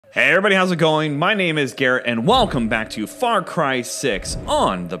Hey everybody, how's it going? My name is Garrett and welcome back to Far Cry 6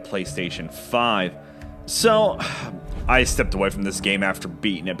 on the PlayStation 5. So, I stepped away from this game after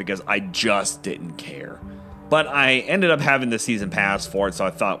beating it because I just didn't care. But I ended up having the season pass for it, so I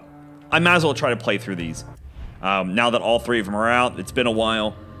thought I might as well try to play through these. Now that all three of them are out, it's been a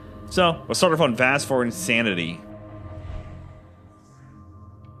while. So, we'll start off on Fast Forward Insanity.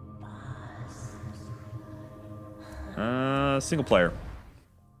 Single player.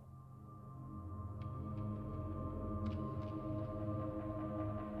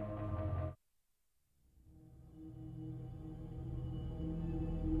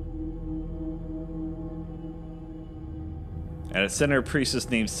 At a center, priestess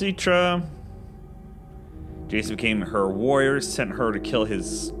named Citra. Jason became her warrior, sent to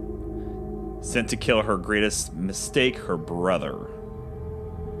kill her greatest mistake, her brother.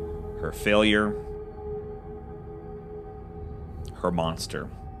 Her failure. Her monster.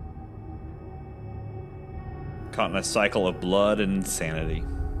 Caught in a cycle of blood and insanity.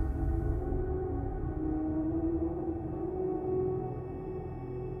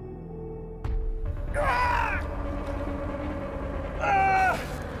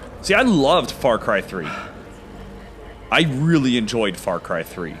 See, I loved Far Cry 3. I really enjoyed Far Cry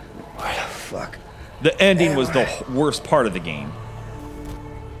 3. Where the fuck? The ending was the worst part of the game.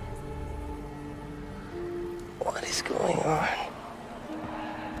 What is going on?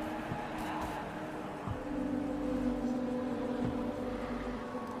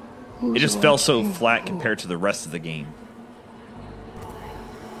 It just felt so flat compared to the rest of the game.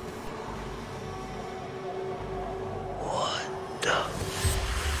 What the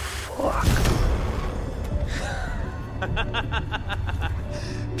fuck?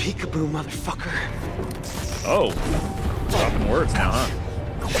 Peekaboo, motherfucker. Oh, dropping words now, huh?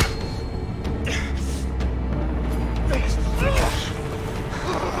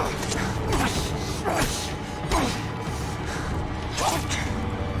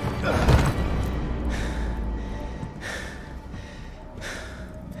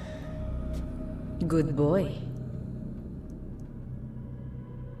 Good boy.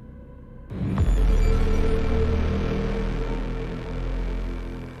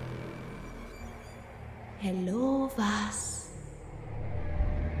 Hello, Vas.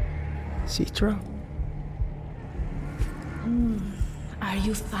 Citra? Are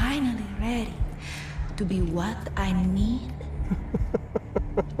you finally ready to be what I need?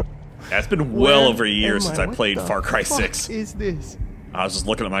 It's been well over a year since I played What the Far Cry fuck 6. is this? I was just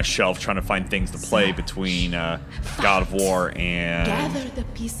looking at my shelf trying to find things to play between God of War and Gather the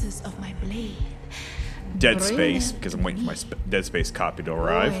pieces of my blade. Dead Bring Space, them because to I'm waiting for my me. Dead Space copy to Oh,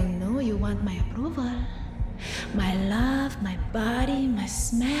 arrive. I know you want my approval. My love, my body, my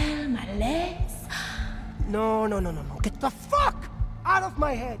smell, my legs. No. Get the fuck out of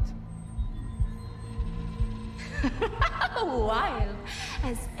my head. Wild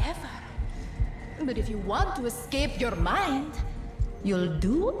as ever. But if you want to escape your mind, you'll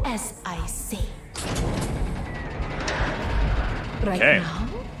do as I say. Right Okay. now,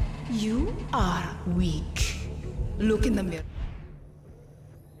 you are weak. Look in the mirror.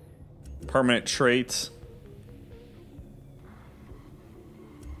 Permanent traits.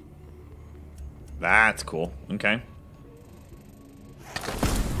 That's cool. Okay.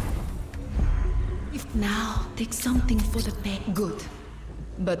 Now, take something for the pain. Good.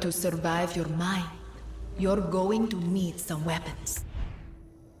 But to survive your mind, you're going to need some weapons.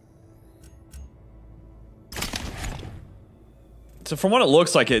 So from what it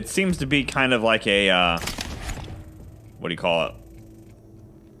looks like, it seems to be kind of like a, what do you call it?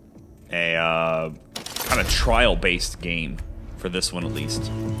 A, kind of trial-based game for this one at least.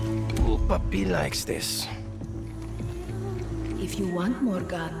 Ooh, puppy likes this. If you want more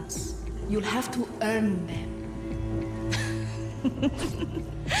guns, you'll have to earn them.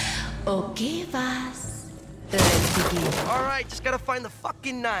 Okay, Vas. Let's begin. Alright, just gotta find the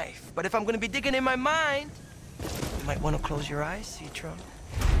fucking knife. But if I'm gonna be digging in my mind, you might want to close your eyes, Citra.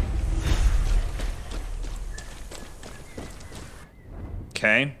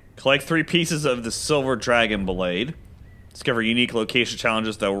 Okay. Collect 3 pieces of the Silver Dragon Blade. Discover unique location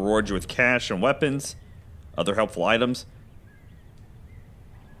challenges that will reward you with cash and weapons. Other helpful items.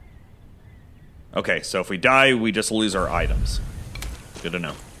 Okay, so if we die, we just lose our items. Good to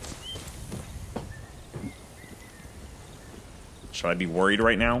know. Should I be worried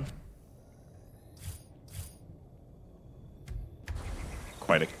right now?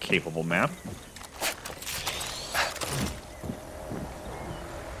 Quite a capable map.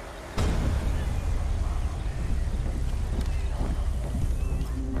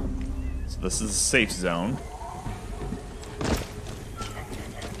 This is a safe zone.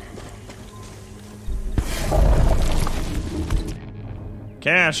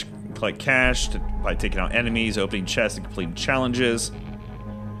 cash. Collect cash by taking out enemies, opening chests, and completing challenges.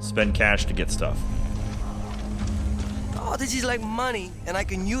 Spend cash to get stuff. Oh, this is like money, and I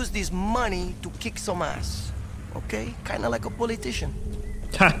can use this money to kick some ass. Okay? Kinda like a politician.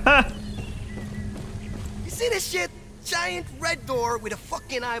 You see this shit? Giant red door with a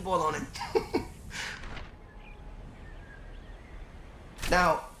fucking eyeball on it.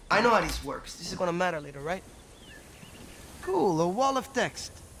 Now, I know how this works. This is gonna matter later, right? Cool, a wall of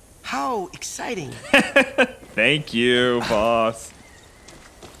text. How exciting. Thank you, boss.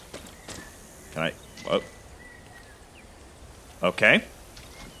 Can I... Oh. Okay.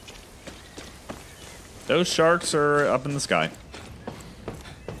 Those sharks are up in the sky.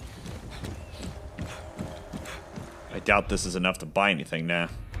 I doubt this is enough to buy anything now.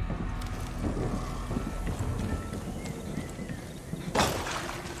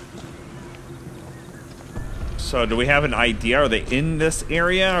 So, do we have an idea? Are they in this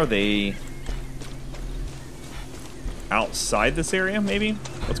area? Are they outside this area, maybe?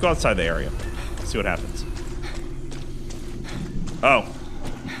 Let's go outside the area. See what happens. Oh.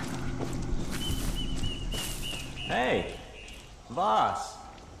 Hey, boss.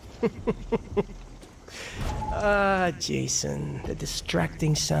 Jason, the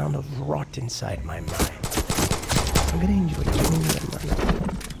distracting sound of rot inside my mind. I'm gonna enjoy killing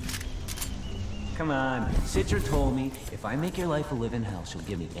them. Come on, Citra told me if I make your life a living hell, she'll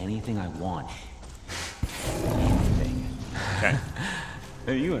give me anything I want. Anything. Okay.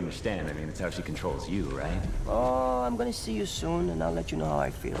 You understand, I mean, it's how she controls you, right? Oh, I'm gonna see you soon, and I'll let you know how I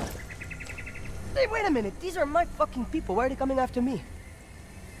feel. Hey, wait a minute. These are my fucking people. Why are they coming after me?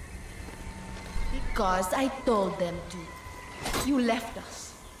 Because I told them to. You left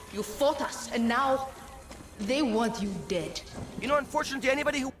us. You fought us, and now they want you dead. You know, unfortunately,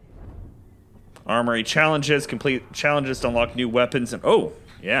 anybody who... Armory challenges. Complete challenges to unlock new weapons. And oh,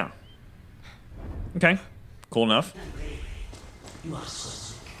 yeah. Okay. Cool enough. You are so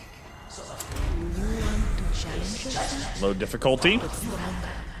sick. You want to challenge yourself? Low difficulty. Get stronger.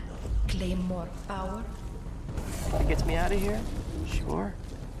 Claim more power. If it gets me out of here, sure.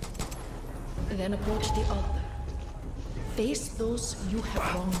 Then approach the altar. Face those you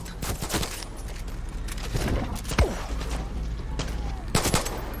have wronged.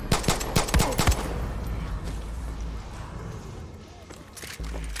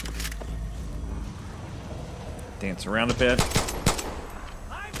 Dance around a bit.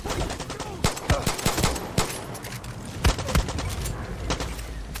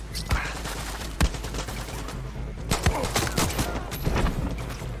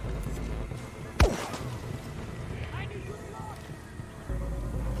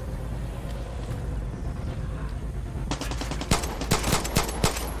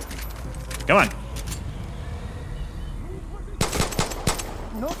 Come on.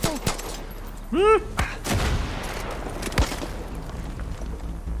 No thank you.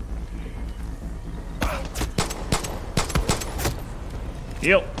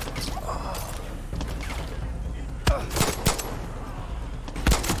 Heal.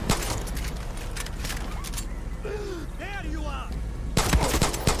 There you are.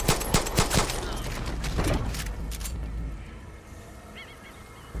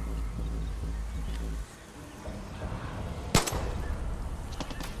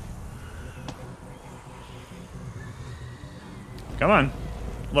 Come on.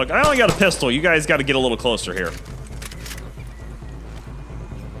 Look, I only got a pistol. You guys got to get a little closer here.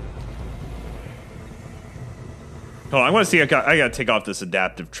 Hold on, I want to see. I got to take off this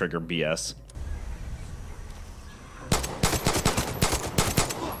adaptive trigger BS.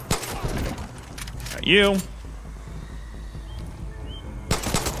 Got you.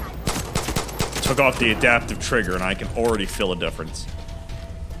 Took off the adaptive trigger, and I can already feel a difference.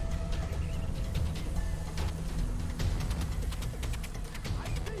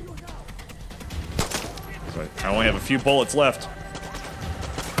 So I only have a few bullets left.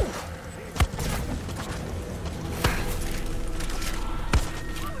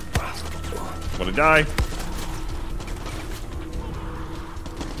 Want to die?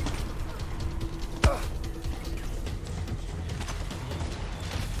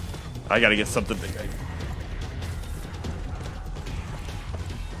 I gotta get something big.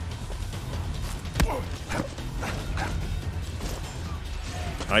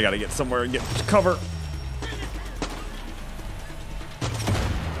 I gotta get somewhere and get cover.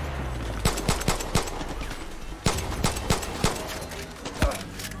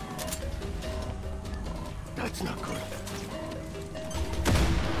 That's not good.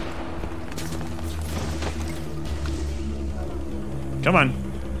 Come on.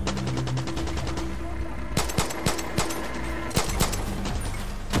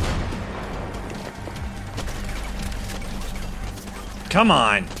 Come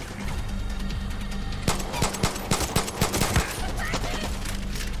on.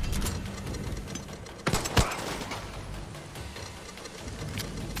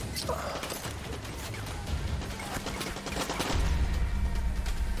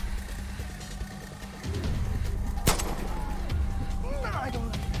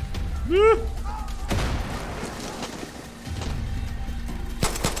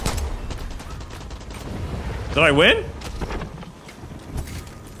 Did I win?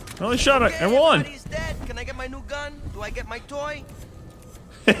 I only shot it. I won. Everybody's dead. Can I get my new gun? Do I get my toy?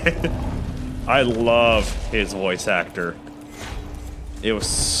 I love his voice actor. It was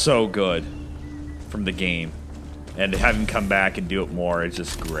so good from the game. And to have him come back and do it more is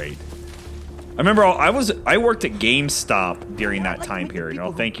just great. I remember I worked at GameStop during that time period.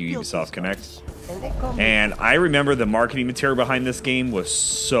 Oh, thank you, Ubisoft Connect. And I remember the marketing material behind this game was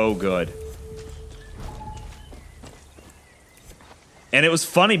so good. And it was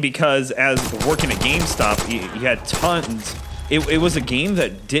funny because as working at GameStop, you had tons. It was a game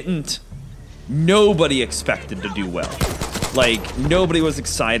that nobody expected to do well. Like, nobody was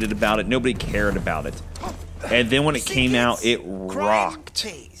excited about it. Nobody cared about it. And then when it came out, it rocked.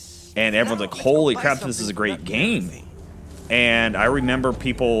 And everyone's like, holy crap, this is a great game. And I remember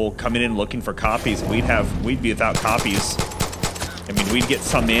people coming in looking for copies. We'd be without copies. I mean, we'd get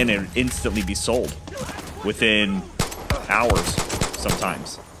some in and instantly be sold within hours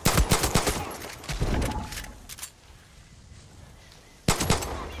sometimes.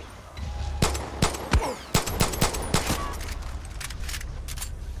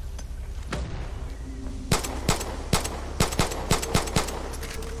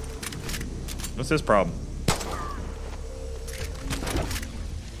 What's his problem?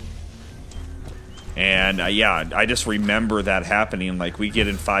 And yeah, I just remember that happening. Like, we get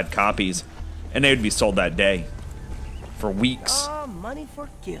in 5 copies, and they would be sold that day for weeks. Money for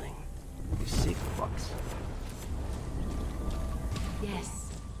killing. You sick fucks.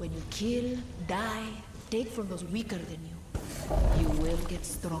 Yes, when you kill, die, take from those weaker than you, you will get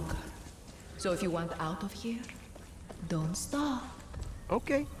stronger. So if you want out of here, don't stop.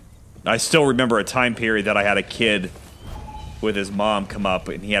 Okay. I still remember a time period that I had a kid with his mom come up,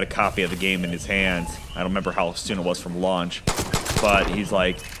 and he had a copy of the game in his hands. I don't remember how soon it was from launch, but he's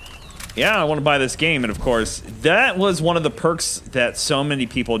like, yeah, I want to buy this game. And of course, that was one of the perks that so many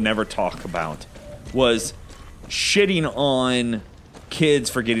people never talk about, was shitting on kids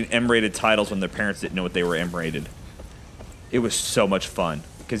for getting M-rated titles when their parents didn't know what they were M-rated. It was so much fun,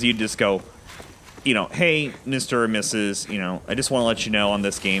 because you'd just go, you know, hey, Mr. or Mrs., you know, I just want to let you know on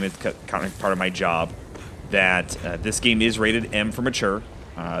this game, it's kind of part of my job, that this game is rated M for mature.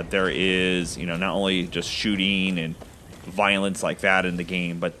 There is, you know, not only just shooting and violence like that in the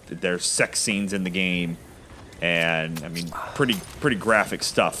game, but there's sex scenes in the game, and I mean, pretty graphic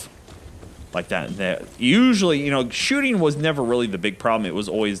stuff like that. And that usually, you know, shooting was never really the big problem. It was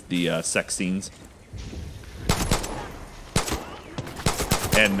always the sex scenes.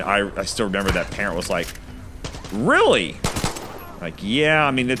 And I still remember that parent was like, really? Like, yeah,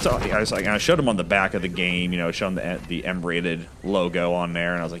 I mean, it's. I was like, I showed him on the back of the game, you know, showed him the M-rated logo on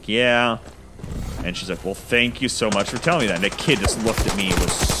there, and I was like, yeah. And she's like, well, thank you so much for telling me that. And the kid just looked at me and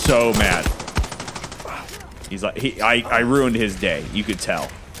was so mad. He's like, I ruined his day. You could tell.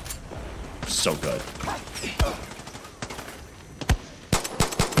 So good.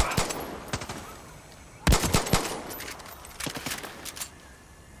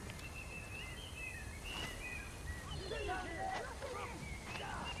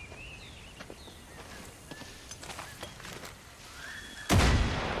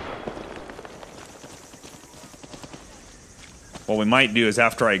 What we might do is,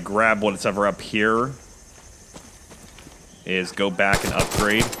 after I grab what's ever up here, is go back and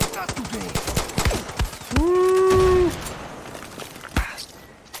upgrade. Woo!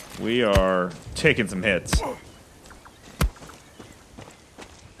 We are taking some hits.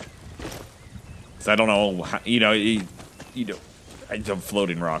 'Cause I don't know, how, you know, the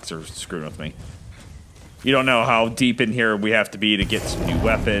floating rocks are screwing with me. You don't know how deep in here we have to be to get some new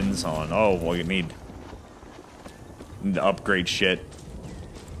weapons on. Oh, well, you need to upgrade shit.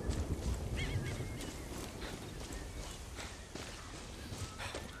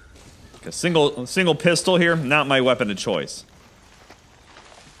 A single pistol here, not my weapon of choice.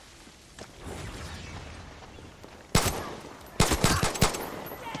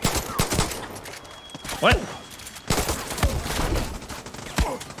 What?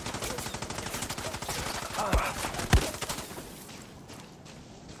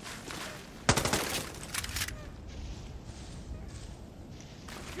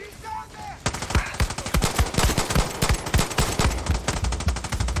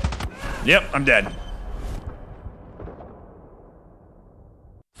 Yep, I'm dead.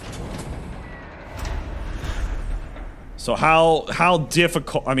 So how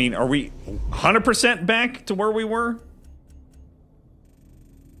difficult, I mean, are we 100% back to where we were?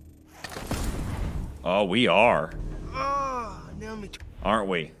 Oh, we are. Oh, nail me. Aren't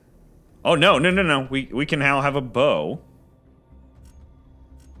we? Oh, no. We can now have a bow.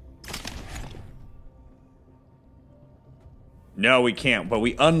 No, we can't, but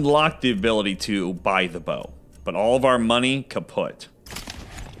we unlocked the ability to buy the bow. But all of our money, kaput.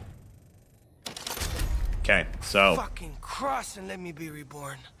 Okay, so... Fucking cross and let me be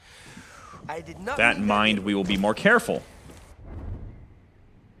reborn. I did not... That in mind, we will be more careful.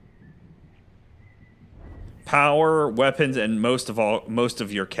 Power, weapons, and most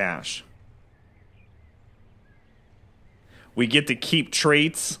of your cash. We get to keep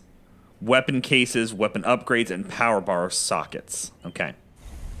traits, weapon cases, weapon upgrades, and power bar sockets. Okay.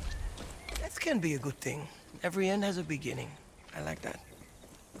 That can be a good thing. Every end has a beginning. I like that.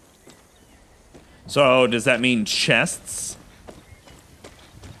 So, does that mean chests?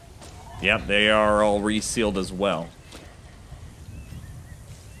 Yep, they are all resealed as well.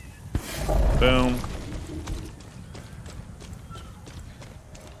 Boom.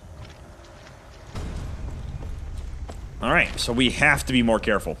 Alright, so we have to be more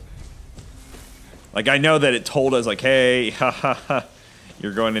careful. Like, I know that it told us, like, hey, haha,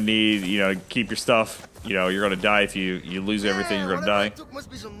 you're going to need, you know, keep your stuff. You know, you're going to die if you lose everything, you're going to die. I took must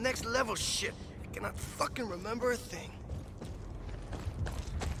be some next level shit. I cannot fucking remember a thing.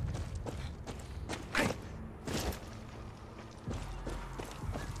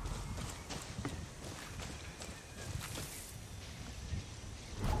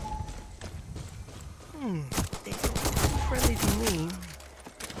 They don't look friendly to me.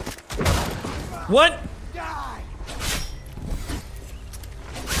 What? Die!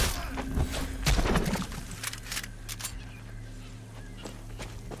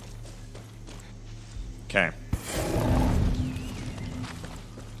 Okay.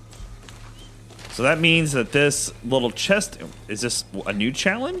 So that means that this little chest... Is this a new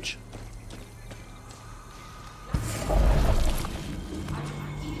challenge?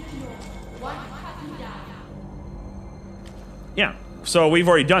 Yeah. So we've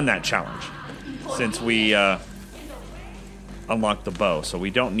already done that challenge. Since we unlocked the bow. So we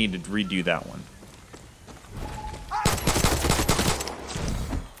don't need to redo that one.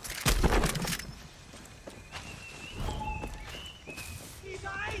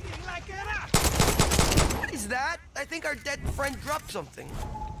 What is that? I think our dead friend dropped something.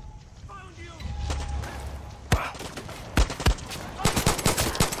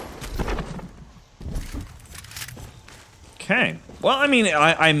 Okay. Well, I mean,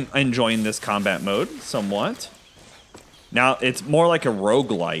 I'm enjoying this combat mode somewhat. Now, it's more like a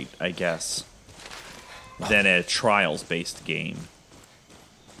roguelite, I guess, than a Trials-based game.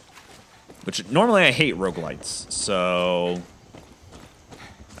 Which, normally I hate roguelites, so...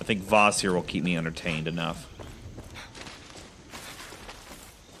 I think Voss here will keep me entertained enough.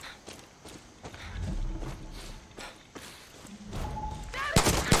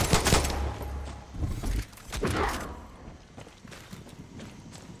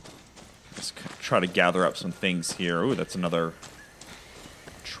 Let's try to gather up some things here. Ooh, that's another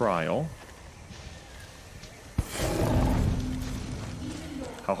trial.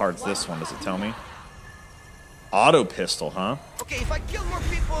 How hard's this one? Does it tell me? Auto pistol, huh? Okay, if I kill more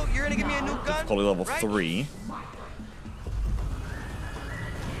people, you're gonna give me a new gun? Difficulty level right? 3.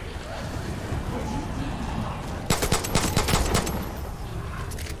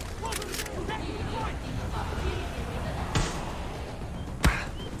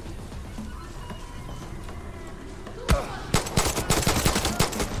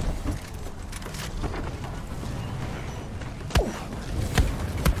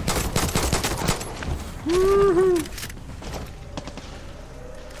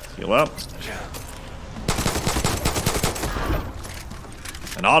 Heal up.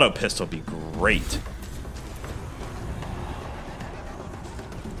 An auto pistol would be great.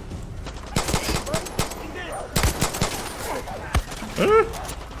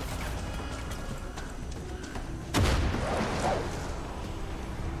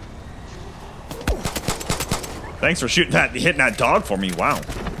 Thanks for hitting that dog for me. Wow.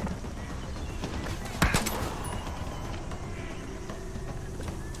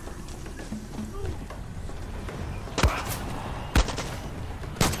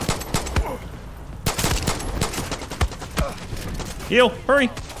 Heal, hurry.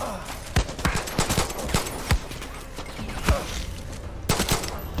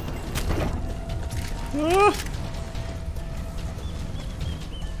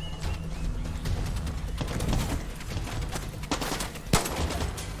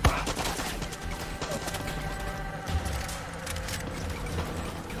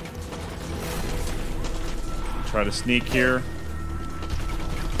 Try to sneak here.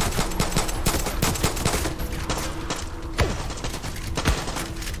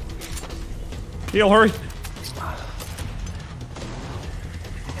 Heal, hurry!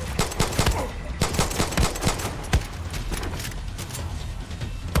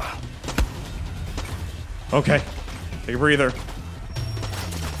 Okay. Take a breather.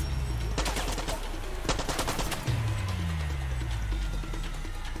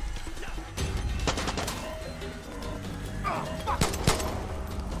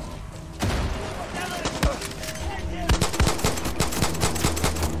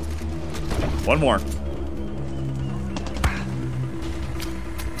 One more.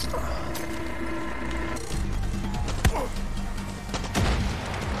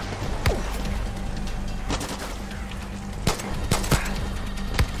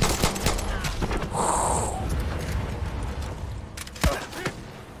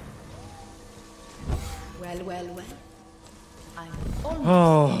 Well. I'm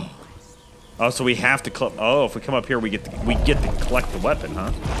Oh. Oh, so we have to oh, if we come up here, we get to collect the weapon,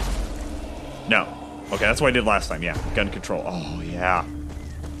 huh? No. Okay, that's what I did last time. Yeah, gun control. Oh, yeah.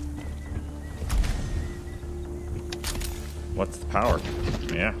 What's the power?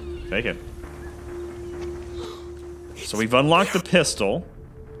 Yeah, take it. So we've unlocked the pistol.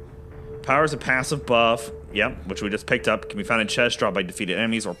 Power is a passive buff. Yep, which we just picked up. Can be found in chests dropped by defeated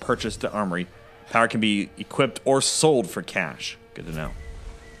enemies or purchased at armory. Power can be equipped or sold for cash. Good to know.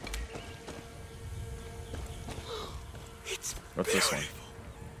 What's this one?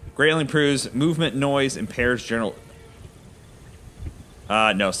 Greatly improves movement, noise, impairs general...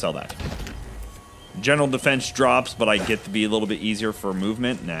 no, sell that. General defense drops, but I get to be a little bit easier for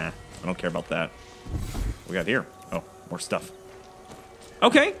movement. Nah, I don't care about that. What we got here? Oh, more stuff.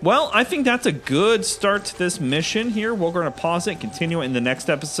 Okay, well, I think that's a good start to this mission here. We're going to pause it, continue it in the next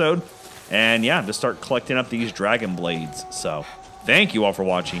episode. And yeah, just start collecting up these dragon blades. So, thank you all for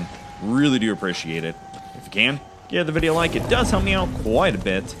watching. Really do appreciate it. If you can, give the video a like. It does help me out quite a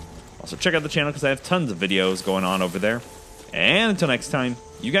bit. Also, check out the channel because I have tons of videos going on over there. And until next time,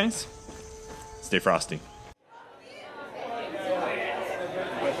 you guys, stay frosty.